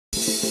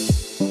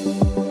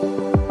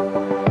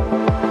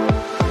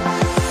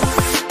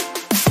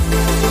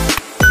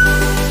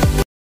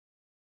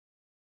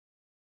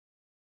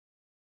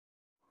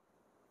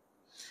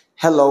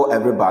Hello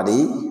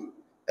everybody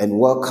and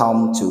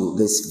welcome to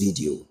this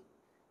video.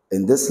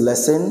 In this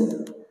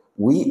lesson,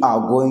 we are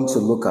going to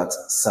look at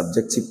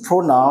subjective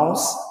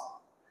pronouns,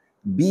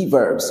 be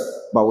verbs,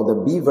 but with the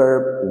be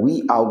verb,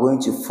 we are going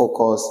to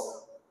focus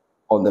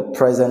on the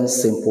present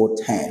simple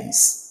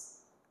tense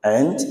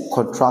and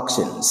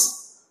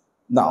contractions.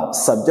 Now,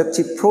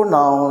 subjective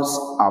pronouns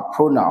are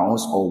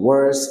pronouns or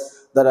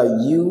words that are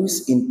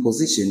used in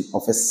position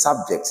of a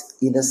subject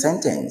in a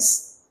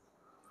sentence.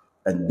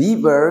 And be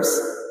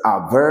verbs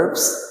are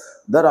verbs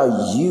that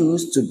are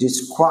used to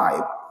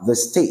describe the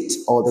state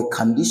or the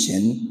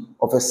condition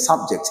of a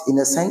subject in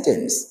a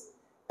sentence.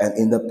 And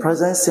in the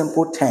present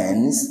simple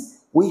tense,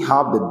 we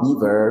have the be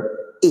verb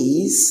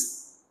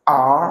is,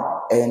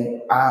 are,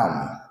 and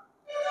am.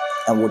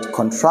 And with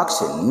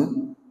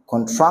contraction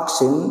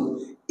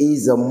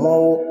is a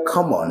more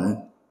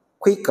common,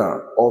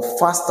 quicker, or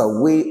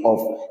faster way of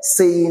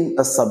saying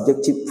a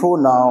subjective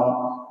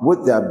pronoun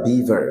with their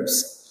be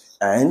verbs.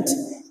 And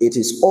it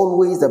is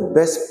always the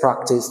best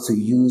practice to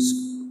use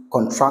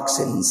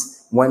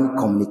contractions when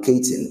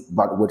communicating.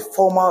 But with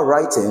formal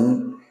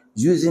writing,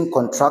 using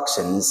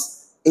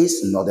contractions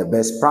is not the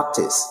best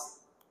practice.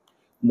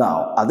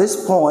 Now, at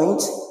this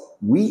point,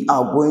 we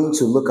are going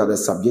to look at the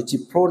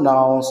subjective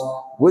pronouns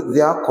with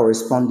their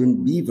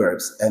corresponding be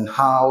verbs and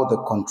how the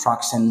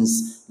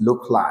contractions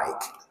look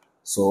like.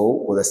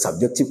 So, with the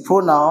subjective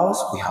pronouns,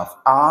 we have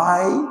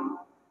I,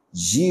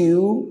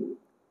 you,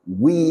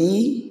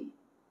 we,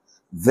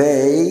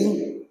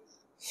 they,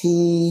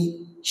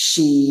 he,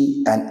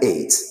 she, and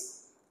it.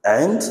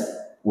 And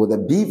with the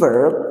be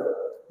verb,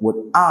 with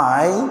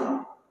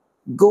I,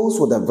 goes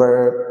with the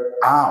verb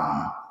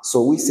am.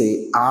 So we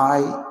say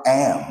I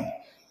am.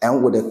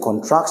 And with the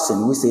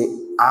contraction, we say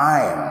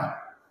I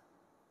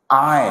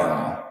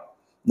am.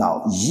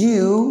 Now,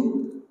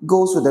 you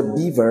goes with the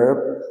be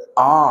verb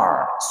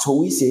are. So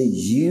we say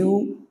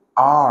you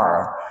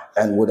are.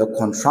 And with the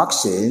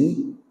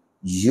contraction,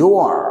 you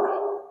are.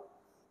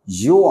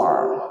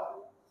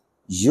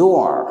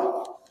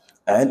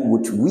 And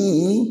with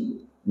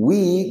we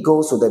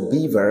goes with the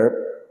be verb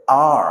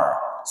are.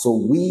 So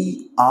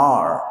we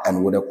are.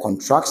 And with a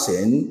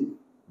contraction,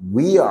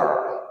 we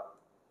are.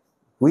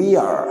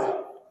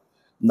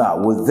 Now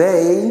with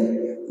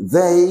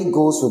they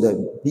goes with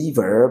the be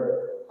verb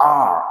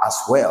are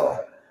as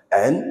well.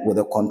 And with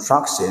a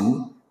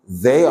contraction,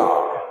 they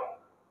are.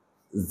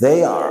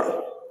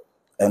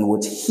 And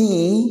with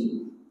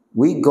he,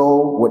 we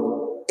go with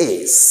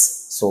is.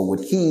 So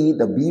with he,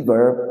 the be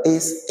verb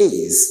is,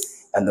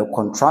 and the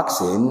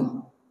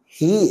contraction,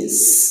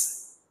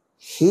 his.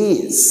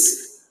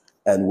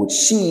 And with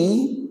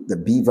she, the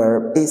be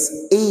verb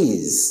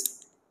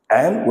is,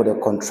 and with a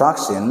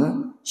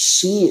contraction,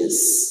 she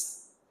is.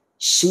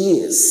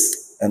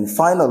 And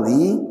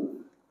finally,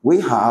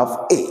 we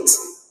have it,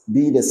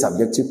 be the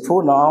subjective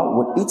pronoun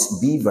with its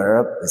be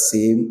verb, the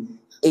same,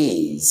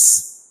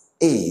 is,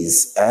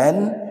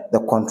 and the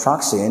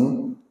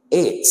contraction,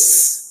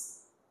 its.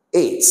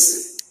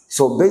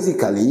 So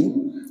basically,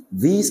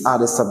 these are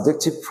the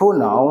subjective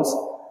pronouns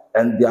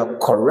and their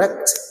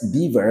correct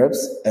be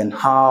verbs and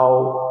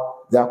how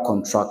their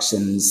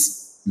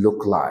contractions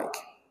look like.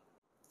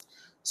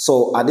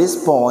 So at this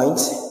point,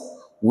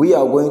 we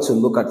are going to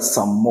look at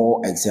some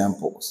more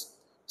examples.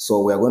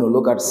 So we are going to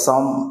look at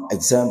some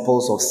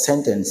examples of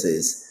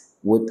sentences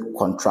with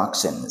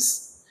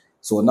contractions.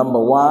 So number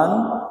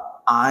one,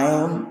 I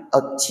am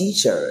a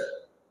teacher.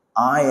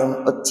 I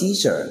am a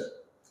teacher.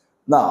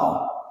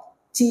 Now,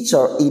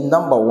 teacher in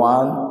number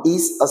one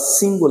is a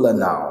singular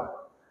noun,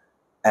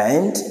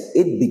 and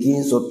it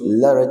begins with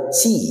letter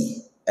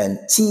T, and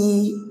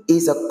T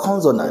is a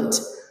consonant.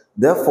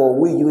 Therefore,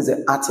 we use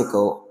the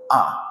article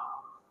a.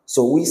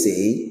 So we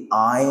say,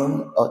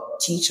 I'm a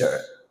teacher.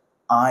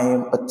 I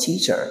am a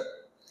teacher.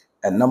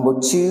 And number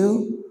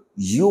two,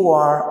 you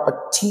are a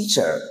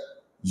teacher.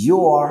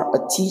 You are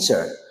a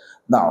teacher.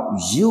 Now,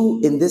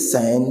 you in this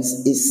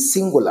sense is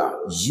singular.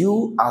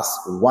 You as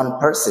one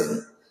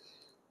person.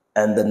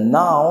 And the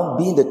noun,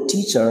 being the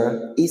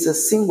teacher, is a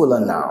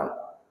singular noun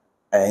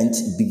and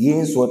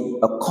begins with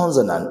a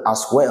consonant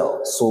as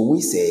well. So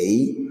we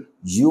say,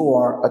 you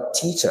are a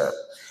teacher.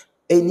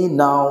 Any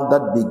noun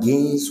that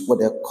begins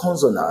with a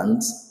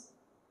consonant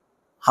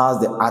has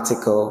the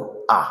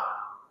article a.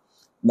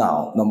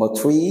 Now, number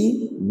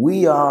three,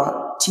 we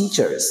are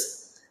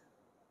teachers.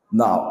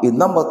 Now, in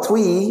number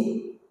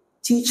three,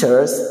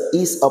 teachers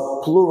is a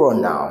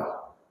plural noun.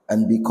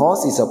 And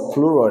because it's a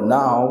plural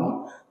noun,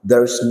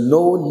 there is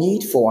no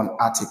need for an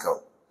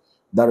article.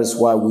 That is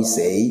why we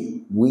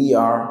say we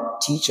are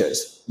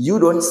teachers. You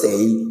don't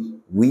say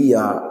we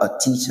are a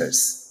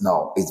teachers.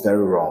 No, it's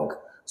very wrong.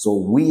 So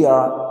we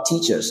are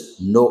teachers,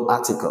 no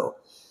article.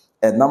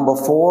 And number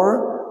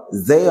four,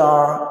 they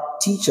are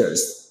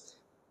teachers.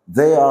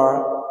 They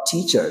are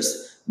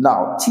teachers.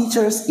 Now,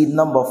 teachers in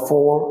number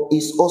four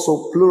is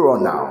also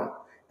plural noun.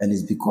 And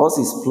it's because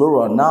it's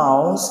plural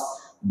nouns,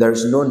 there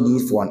is no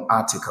need for an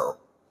article.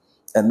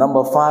 And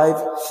number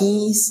five,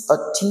 he's a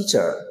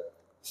teacher.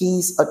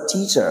 He's a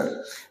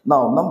teacher.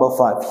 Now, number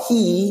five,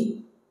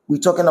 he we're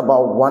talking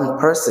about one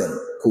person,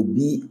 could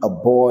be a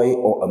boy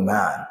or a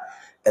man.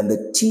 And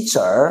the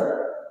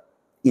teacher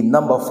in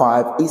number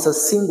 5 is a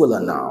singular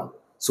noun.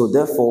 So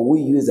therefore,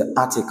 we use the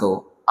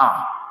article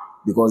a,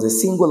 because a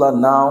singular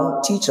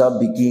noun, teacher,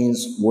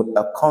 begins with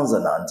a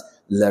consonant,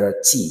 letter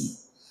T.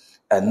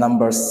 And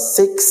number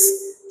 6,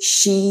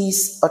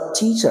 she's a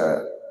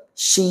teacher.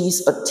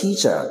 She's a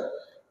teacher.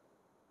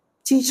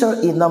 Teacher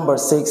in number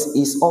 6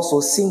 is also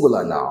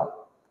singular noun.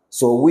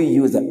 So we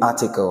use the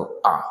article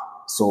a.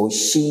 So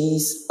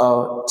she's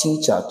a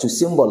teacher to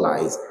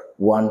symbolize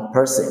one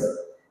person,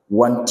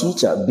 one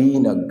teacher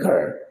being a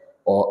girl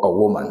or a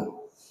woman.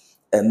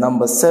 And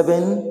number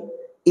 7,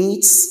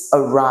 it's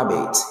a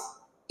rabbit.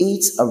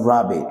 It's a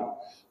rabbit.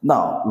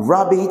 Now,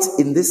 rabbit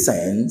in this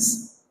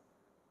sense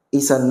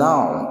is a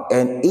noun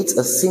and it's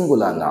a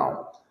singular noun.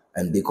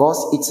 And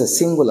because it's a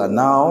singular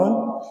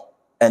noun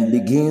and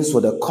begins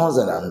with a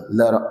consonant,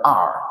 letter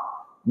R,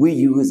 we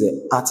use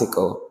the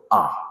article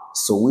a.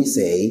 So we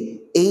say,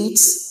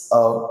 it's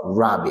a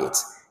rabbit.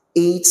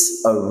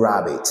 It's a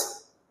rabbit.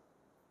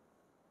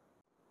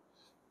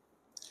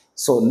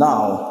 So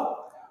now,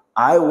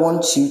 I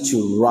want you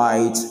to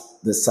write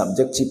the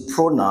subjective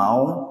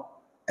pronoun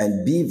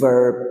and be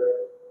verb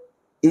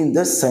in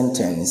this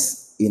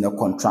sentence in a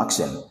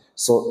contraction.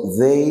 So,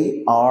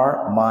 they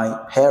are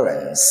my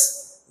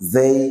parents.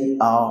 They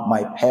are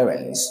my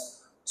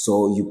parents.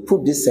 So, you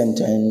put this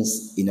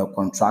sentence in a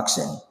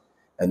contraction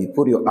and you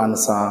put your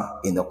answer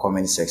in the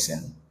comment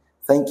section.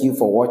 Thank you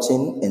for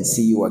watching and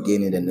see you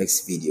again in the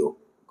next video.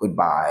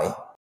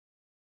 Goodbye.